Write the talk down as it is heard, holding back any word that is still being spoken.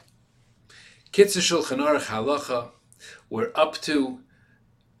Kitzur Shulchan Aruch Halacha. We're up to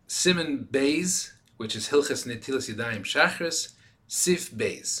Siman Beis, which is Hilchas Netilas Yadayim Shachris, Sif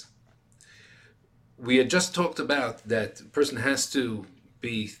Beis. We had just talked about that a person has to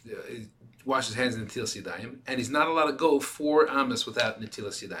be wash his hands in Netilas Yadayim, and he's not allowed to go 4 amas without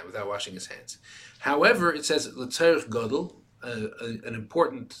Netilas Yadayim, without washing his hands. However, it says L'tzarech Gadol, an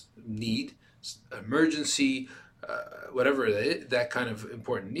important need, emergency, whatever that kind of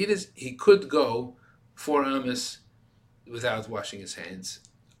important need is, he could go 4 amas without washing his hands.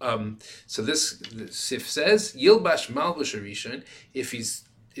 So this Sif says Yilbash Malbush Arishon.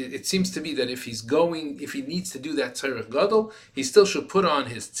 It seems to be that if he needs to do that tzarech gadol, he still should put on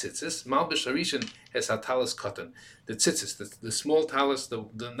his tzitzis. Malbush Arishon has hatalas katan, the tzitzis, the small talis,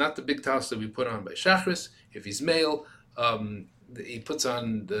 not the big talis that we put on by shachris. If he's male, he puts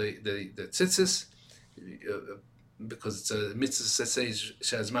on the tzitzis. Because it's a mitzvah that says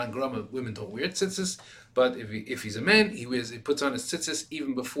shazman grama, women don't wear tzitzis. But if he's a man, he puts on his tzitzis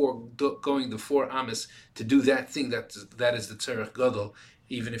even before going the 4 amas to do that thing that is the tzarech gadol,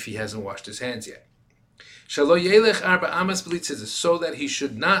 even if he hasn't washed his hands yet. Shalo yelech arba amas b'li tzitzis, so that he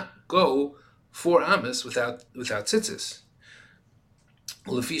should not go 4 amas without tzitzis.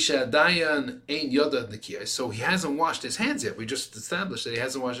 So he hasn't washed his hands yet. We just established that he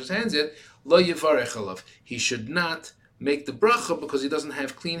hasn't washed his hands yet. Lo yivarech alav. He should not make the bracha because he doesn't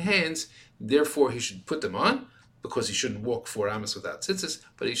have clean hands. Therefore, he should put them on because he shouldn't walk 4 amas without tzitzis.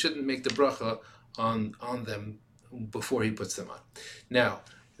 But he shouldn't make the bracha on them before he puts them on. Now,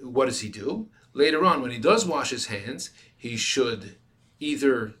 what does he do? Later on, when he does wash his hands, he should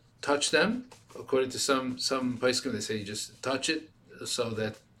either touch them. According to some poskim, they say you just touch it, so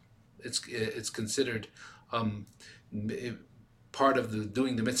that it's considered part of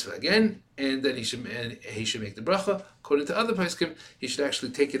doing the mitzvah again, and then he should make the bracha. According to other poskim, he should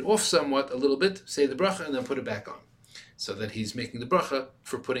actually take it off somewhat, a little bit, say the bracha, and then put it back on, so that he's making the bracha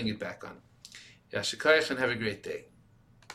for putting it back on. Yashikayach, and have a great day.